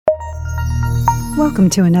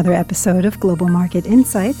Welcome to another episode of Global Market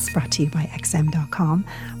Insights, brought to you by XM.com,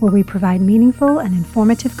 where we provide meaningful and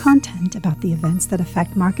informative content about the events that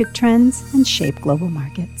affect market trends and shape global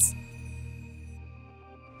markets.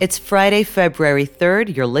 It's Friday, February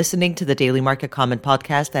 3rd. You're listening to the Daily Market Comment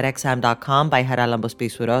Podcast at XM.com by Haralambos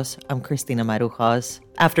Pissouros. I'm Christina Marujas.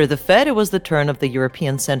 After the Fed, it was the turn of the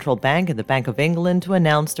European Central Bank and the Bank of England to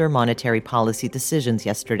announce their monetary policy decisions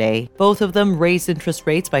yesterday. Both of them raised interest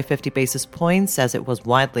rates by 50 basis points, as it was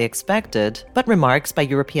widely expected. But remarks by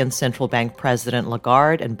European Central Bank President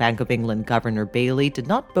Lagarde and Bank of England Governor Bailey did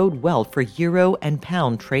not bode well for euro and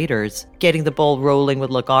pound traders. Getting the ball rolling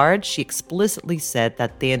with Lagarde, she explicitly said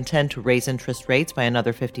that they intend to raise interest rates by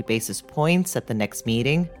another 50 basis points at the next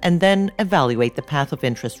meeting, and then evaluate the path of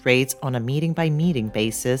interest rates on a meeting-by-meeting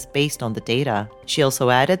basis based on the data. She also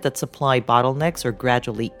added that supply bottlenecks are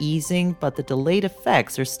gradually easing, but the delayed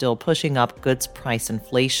effects are still pushing up goods price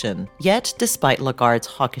inflation. Yet, despite Lagarde's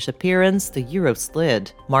hawkish appearance, the euro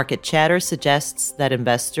slid. Market chatter suggests that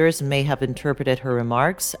investors may have interpreted her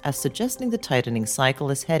remarks as suggesting the tightening cycle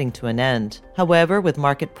is heading to an end. However, with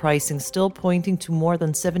market pricing still pointing to more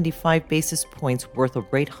than 75 basis points worth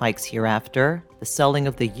of rate hikes hereafter, the selling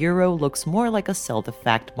of the euro looks more like a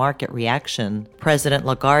sell-the-fact market reaction. President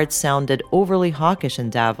Lagarde sounded overly hawkish in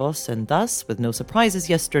Davos, and thus, with no surprises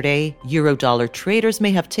yesterday, euro-dollar traders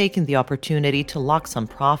may have taken the opportunity to lock some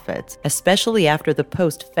profits, especially after the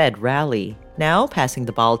post-Fed rally. Now, passing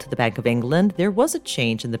the ball to the Bank of England, there was a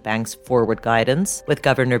change in the bank's forward guidance, with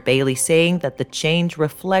Governor Bailey saying that the change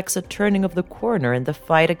reflects a turning of the corner in the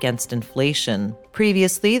fight against inflation.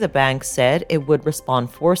 Previously, the bank said it would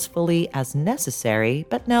respond forcefully as necessary,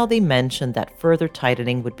 but now they mentioned that further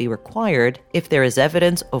tightening would be required if there is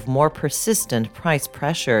evidence of more persistent price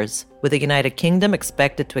pressures. With the United Kingdom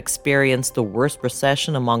expected to experience the worst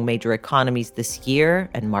recession among major economies this year,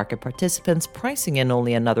 and market participants pricing in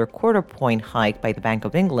only another quarter-point hike by the Bank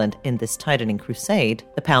of England in this tightening crusade,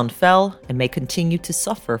 the pound fell and may continue to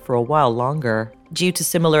suffer for a while longer. Due to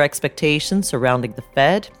similar expectations surrounding the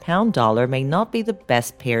Fed, pound-dollar may not be the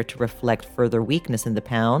best pair to reflect further weakness in the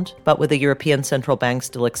pound, but with the European Central Bank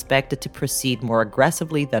still expected to proceed more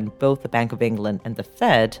aggressively than both the Bank of England and the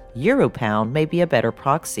Fed, euro-pound may be a better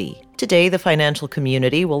proxy. Today, the financial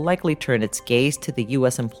community will likely turn its gaze to the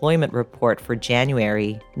U.S. employment report for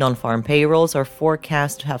January. Non-farm payrolls are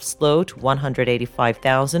forecast to have slowed to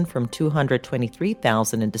 185,000 from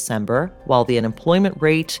 223,000 in December, while the unemployment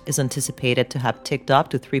rate is anticipated to have ticked up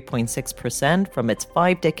to 3.6% from its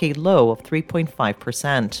 5-decade low of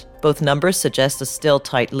 3.5%. Both numbers suggest a still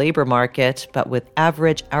tight labor market, but with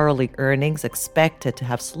average hourly earnings expected to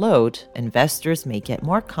have slowed, investors may get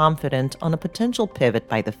more confident on a potential pivot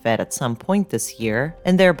by the Fed at some point this year,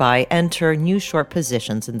 and thereby enter new short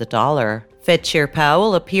positions in the dollar. Fed Chair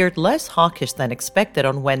Powell appeared less hawkish than expected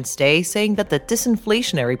on Wednesday, saying that the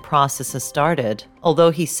disinflationary process has started. Although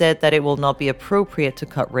he said that it will not be appropriate to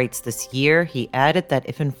cut rates this year, he added that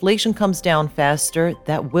if inflation comes down faster,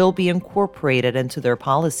 that will be incorporated into their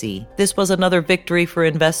policy. This was another victory for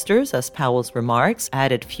investors, as Powell's remarks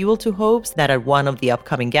added fuel to hopes that at one of the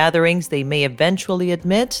upcoming gatherings, they may eventually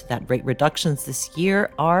admit that rate reductions this year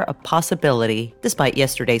are a possibility. Despite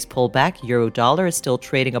yesterday's pullback, euro-dollar is still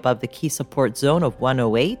trading above the key support zone of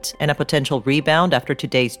 108, and a potential rebound after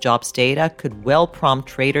today's jobs data could well prompt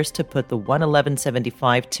traders to put the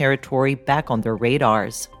 111.75 territory back on their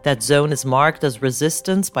radars. That zone is marked as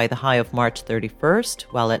resistance by the high of March 31st,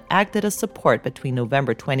 while it acted as support between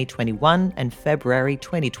November 2021 and February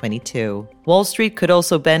 2022. Wall Street could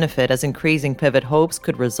also benefit, as increasing pivot hopes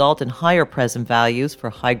could result in higher present values for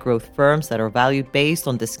high-growth firms that are valued based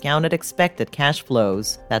on discounted expected cash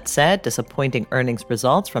flows. That said, disappointing earnings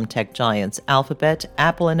results from tech giants Alphabet,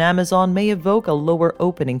 Apple, and Amazon may evoke a lower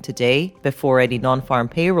opening today before any non-farm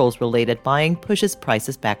payrolls-related buying pushes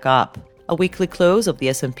prices back up. A weekly close of the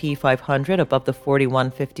S&P 500 above the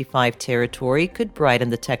 4155 territory could brighten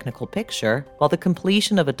the technical picture, while the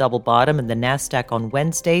completion of a double bottom in the Nasdaq on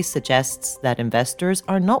Wednesday suggests that investors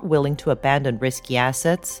are not willing to abandon risky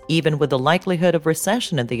assets, even with the likelihood of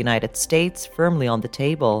recession in the United States firmly on the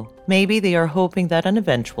table. Maybe they are hoping that an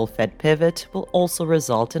eventual Fed pivot will also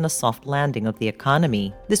result in a soft landing of the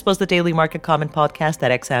economy. This was the Daily Market Comment Podcast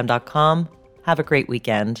at XM.com. Have a great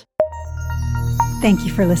weekend. Thank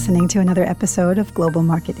you for listening to another episode of Global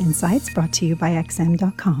Market Insights, brought to you by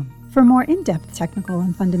XM.com. For more in-depth technical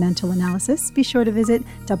and fundamental analysis, be sure to visit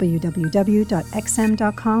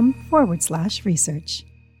www.xm.com/research.